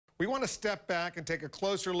We want to step back and take a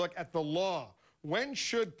closer look at the law. When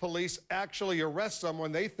should police actually arrest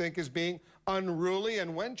someone they think is being unruly,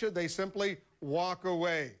 and when should they simply walk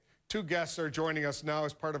away? Two guests are joining us now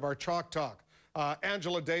as part of our Chalk Talk.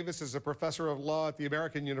 Angela Davis is a professor of law at the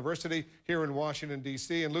American University here in Washington,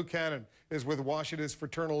 D.C., and Lou Cannon is with Washington's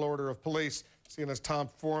Fraternal Order of Police, seeing as Tom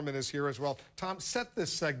Foreman is here as well. Tom, set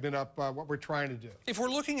this segment up, what we're trying to do. If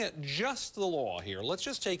we're looking at just the law here, let's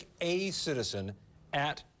just take a citizen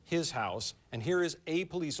at his house, and here is a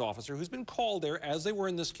police officer who's been called there, as they were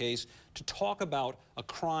in this case, to talk about a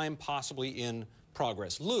crime possibly in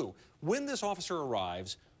progress. Lou, when this officer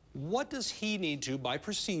arrives, what does he need to, by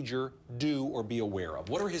procedure, do or be aware of?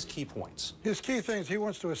 What are his key points? His key things, he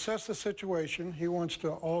wants to assess the situation. He wants to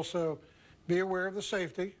also be aware of the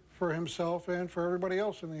safety for himself and for everybody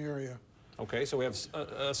else in the area. Okay, so we have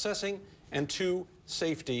assessing and two,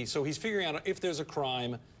 safety. So he's figuring out if there's a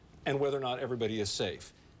crime and whether or not everybody is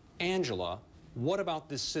safe. Angela, what about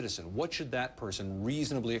this citizen? What should that person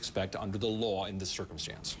reasonably expect under the law in this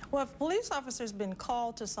circumstance? Well, if a police officer's been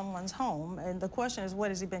called to someone's home, and the question is, what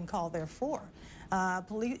has he been called there for?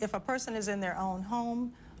 If a person is in their own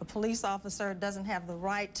home, a police officer doesn't have the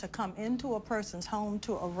right to come into a person's home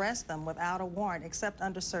to arrest them without a warrant, except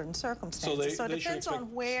under certain circumstances. So it depends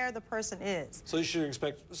on where the person is. So they should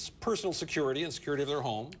expect personal security and security of their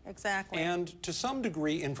home. Exactly. And to some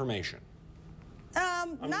degree, information.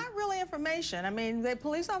 Not really information. I mean, the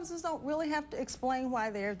police officers don't really have to explain why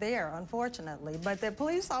they're there, unfortunately. But the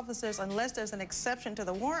police officers, unless there's an exception to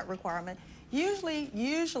the warrant requirement,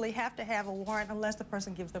 usually have to have a warrant unless the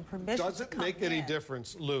person gives them permission. Does it make any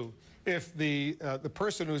difference, Lou, if the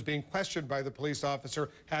person who's being questioned by the police officer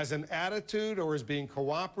has an attitude or is being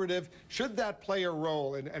cooperative? Should that play a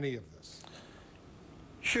role in any of this?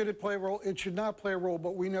 Should it play a role? It should not play a role,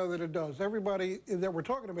 but we know that it does. Everybody that we're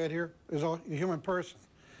talking about here is a human person.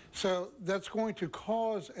 So that's going to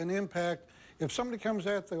cause an impact. If somebody comes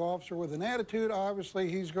at the officer with an attitude, obviously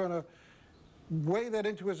he's going to weigh that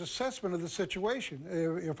into his assessment of the situation.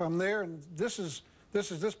 If I'm there and this is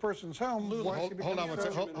this person's home, hold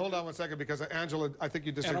on one second, because Angela, I think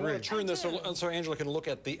you disagree. And I want to turn this so Angela can look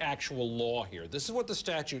at the actual law here. This is what the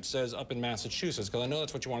statute says up in Massachusetts, because I know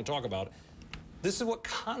that's what you want to talk about. This is what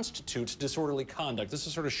constitutes disorderly conduct. This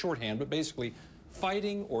is sort of shorthand, but basically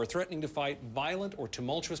fighting or threatening to fight violent or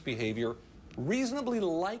tumultuous behavior reasonably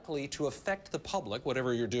likely to affect the public,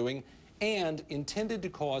 whatever you're doing, and intended to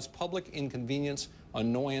cause public inconvenience,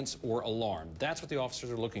 annoyance, or alarm. That's what the officers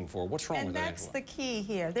are looking for. What's wrong with that, And that's the key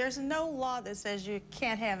here. There's no law that says you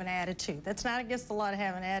can't have an attitude. That's not against the law to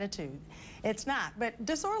have an attitude. It's not. But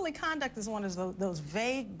disorderly conduct is one of those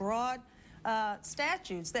vague, broad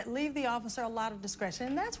statutes that leave the officer a lot of discretion,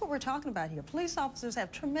 and that's what we're talking about here. Police officers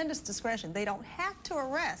have tremendous discretion. They don't have to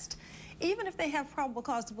arrest, even if they have probable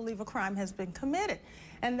cause to believe a crime has been committed.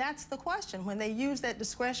 And that's the question, when they use that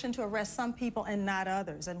discretion to arrest some people and not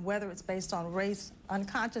others, and whether it's based on race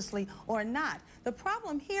unconsciously or not. The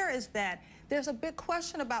problem here is that there's a big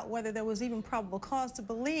question about whether there was even probable cause to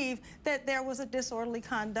believe that there was a disorderly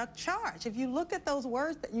conduct charge. If you look at those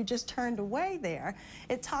words that you just turned away there,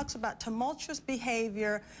 it talks about tumultuous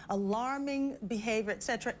behavior, alarming behavior,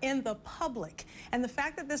 etc., in the public. And the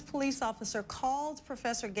fact that this police officer called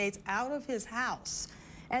Professor Gates out of his house,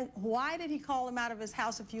 and why did he call him out of his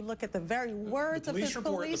house if you look at the very words of his police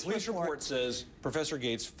report? The police report says Professor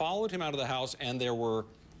Gates followed him out of the house, and there were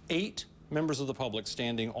 8 members of the public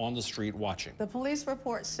standing on the street watching. The police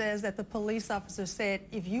report says that the police officer said,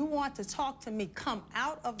 if you want to talk to me, come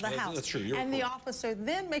out of the house. That's true. And the officer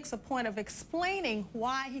then makes a point of explaining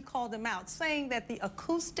why he called him out, saying that the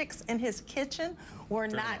acoustics in his kitchen were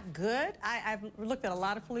not good. I've looked at a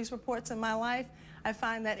lot of police reports in my life. I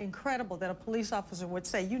find that incredible that a police officer would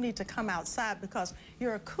say, you need to come outside because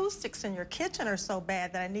your acoustics in your kitchen are so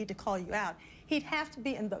bad that I need to call you out. He'd have to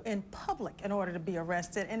be in public in order to be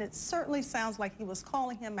arrested, and it certainly sounds like he was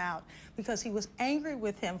calling him out because he was angry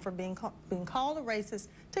with him for being called a racist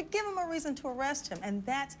to give him a reason to arrest him, and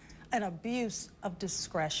that's an abuse of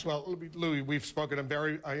discretion. Well, Louis, we've spoken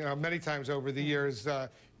many times over the years.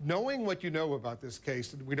 Knowing what you know about this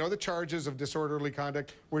case, we know the charges of disorderly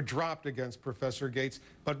conduct were dropped against Professor Gates,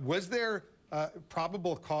 but was there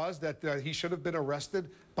probable cause that he should have been arrested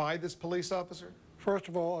by this police officer? First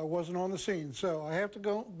of all, I wasn't on the scene, so I have to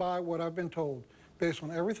go by what I've been told. Based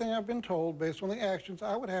on everything I've been told, based on the actions,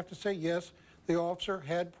 I would have to say yes, the officer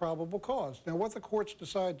had probable cause. Now, what the courts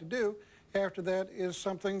decide to do after that is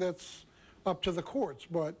something that's up to the courts,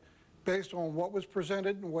 but based on what was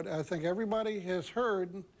presented and what I think everybody has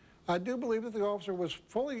heard, I do believe that the officer was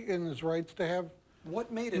fully in his rights to have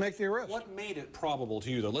What made it, make the arrest. What made it probable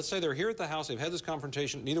to you, though? Let's say they're here at the house, they've had this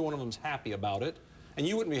confrontation, neither one of them's happy about it, and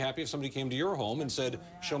you wouldn't be happy if somebody came to your home and said,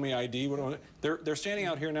 show me ID. They're standing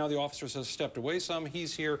out here now, the officers have stepped away some,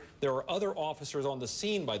 he's here, there are other officers on the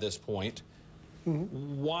scene by this point.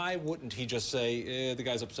 Why wouldn't he just say, the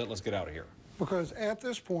guy's upset, let's get out of here? Because at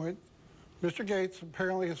this point, Mr. Gates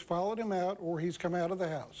apparently has followed him out or he's come out of the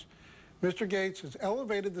house. Mr. Gates has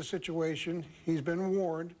elevated the situation. He's been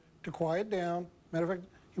warned to quiet down. Matter of fact,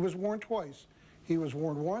 he was warned twice. He was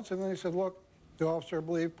warned once, and then he said, look, the officer, I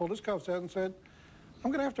believe, pulled his cuffs out and said,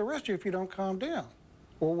 I'm going to have to arrest you if you don't calm down,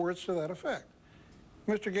 or words to that effect.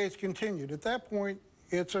 Mr. Gates continued. At that point,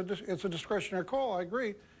 it's a discretionary call, I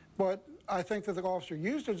agree, but I think that the officer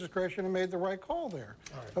used his discretion and made the right call there.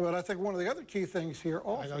 But I think one of the other key things here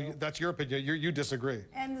also... I know that's your opinion. You disagree.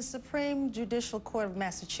 And the Supreme Judicial Court of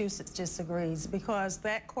Massachusetts disagrees because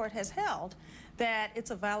that court has held that it's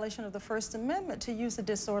a violation of the First Amendment to use a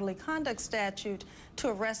disorderly conduct statute to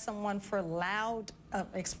arrest someone for loud,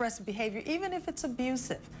 expressive behavior, even if it's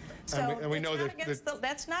abusive. So and we know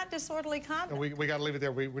that's not disorderly conduct. And we got to leave it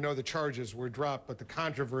there. We know the charges were dropped, but the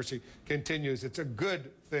controversy continues. It's a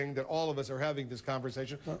good thing that all of us are having this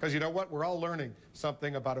conversation because you know what? We're all learning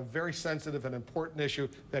something about a very sensitive and important issue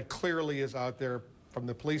that clearly is out there from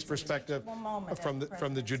the police perspective,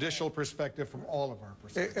 from the judicial perspective, from all of our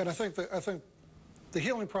perspectives. And I think the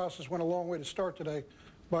healing process went a long way to start today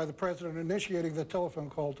by the president initiating the telephone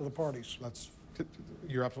call to the parties.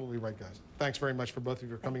 You're absolutely right, guys. Thanks very much for both of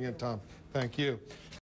you for coming in, Tom. Thank you.